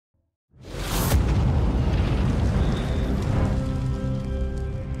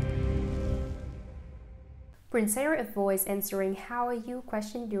Prince Harry avoids answering "How are you?"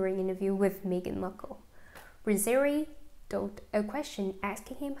 question during interview with Meghan Markle. Prince Harry dodged a question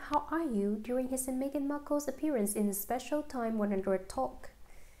asking him "How are you?" during his and Meghan Markle's appearance in the special Time 100 talk.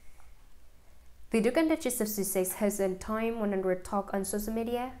 The Duke and Duchess of Sussex hosted a Time 100 talk on social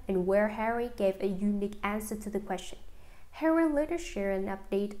media, and where Harry gave a unique answer to the question. Harry later shared an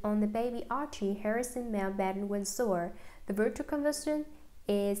update on the baby Archie, Harrison Mountbatten Windsor. The virtual conversation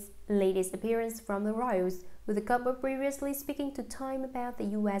is latest appearance from the royals, with the couple previously speaking to Time about the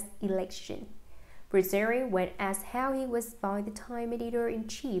US election. Prince Harry, when asked how he was by the Time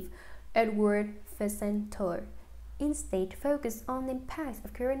editor-in-chief, Edward Fessenden, instead focused on the impact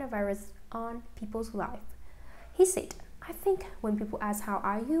of coronavirus on people's life. He said, "I think when people ask how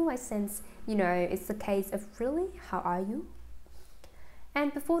are you, I sense, it's a case of really, how are you?"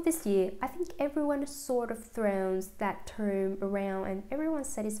 And before this year, I think everyone sort of throws that term around and everyone's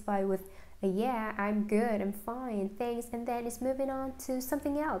satisfied with "yeah, I'm good, I'm fine, thanks," and then it's moving on to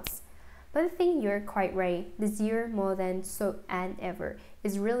something else. But I think you're quite right. This year, more than so and ever,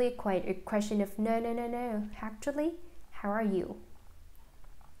 is really quite a question of no. Actually, how are you?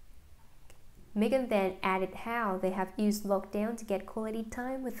 Meghan then added how they have used lockdown to get quality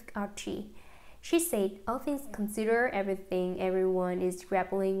time with Archie. She said, "All things considered, everyone is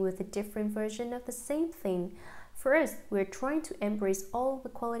grappling with a different version of the same thing. For us, we're trying to embrace all the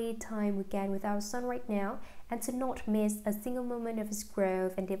quality time we get with our son right now and to not miss a single moment of his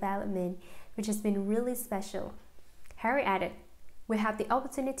growth and development, which has been really special." Harry added, "We have the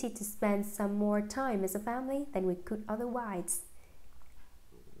opportunity to spend some more time as a family than we could otherwise."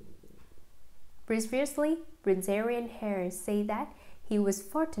 Previously, Prince Harry and Harry say that he was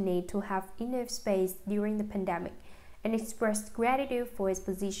fortunate to have enough space during the pandemic and expressed gratitude for his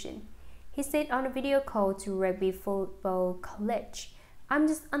position. He said on a video call to Rugby Football College, "I'm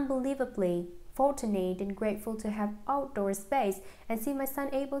just unbelievably fortunate and grateful to have outdoor space and see my son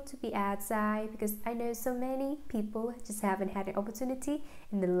able to be outside because I know so many people just haven't had an opportunity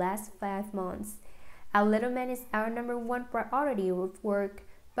in the last 5 months. Our little man is our number one priority with work,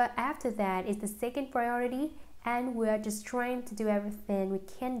 but after that is the second priority, and we are just trying to do everything we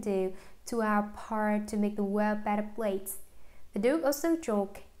can do to our part to make the world a better place." The Duke also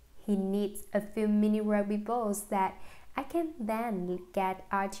joked he needs a few mini rugby balls that I can then get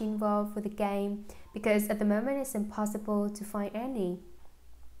Archie involved with the game because at the moment it's impossible to find any.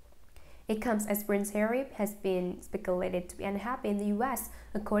 It comes as Prince Harry has been speculated to be unhappy in the US,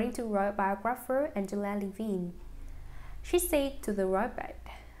 according to royal biographer Angela Levine. She said to the Royal,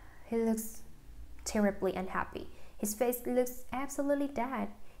 "He looks terribly unhappy. His face looks absolutely dead.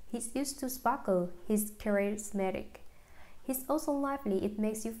 He's used to sparkle. He's charismatic. He's also lively. It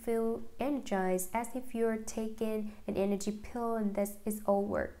makes you feel energized as if you're taking an energy pill and this is all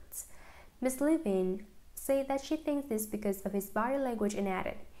words." Ms. Levine said that she thinks this because of his body language and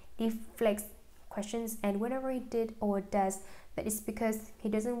added, "He deflects questions and whenever he did or does, that is because he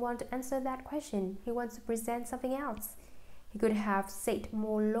doesn't want to answer that question. He wants to present something else. He could have said a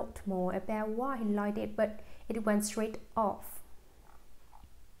lot more about why he liked it, but it went straight off."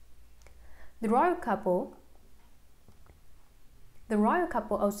 The royal couple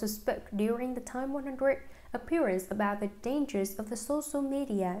also spoke during the Time 100 appearance about the dangers of the social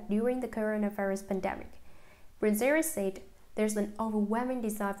media during the coronavirus pandemic. Prince Harry said, "There's an overwhelming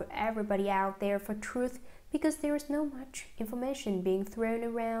desire for everybody out there for truth because there is no much information being thrown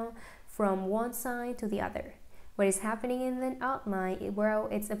around from one side to the other. What is happening in the online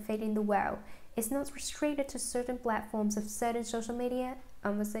world is affecting the world. It's not restricted to certain platforms of certain social media,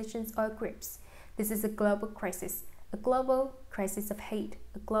 conversations, or groups. This is a global crisis of hate,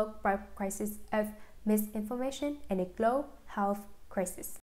 a global crisis of misinformation, and a global health crisis."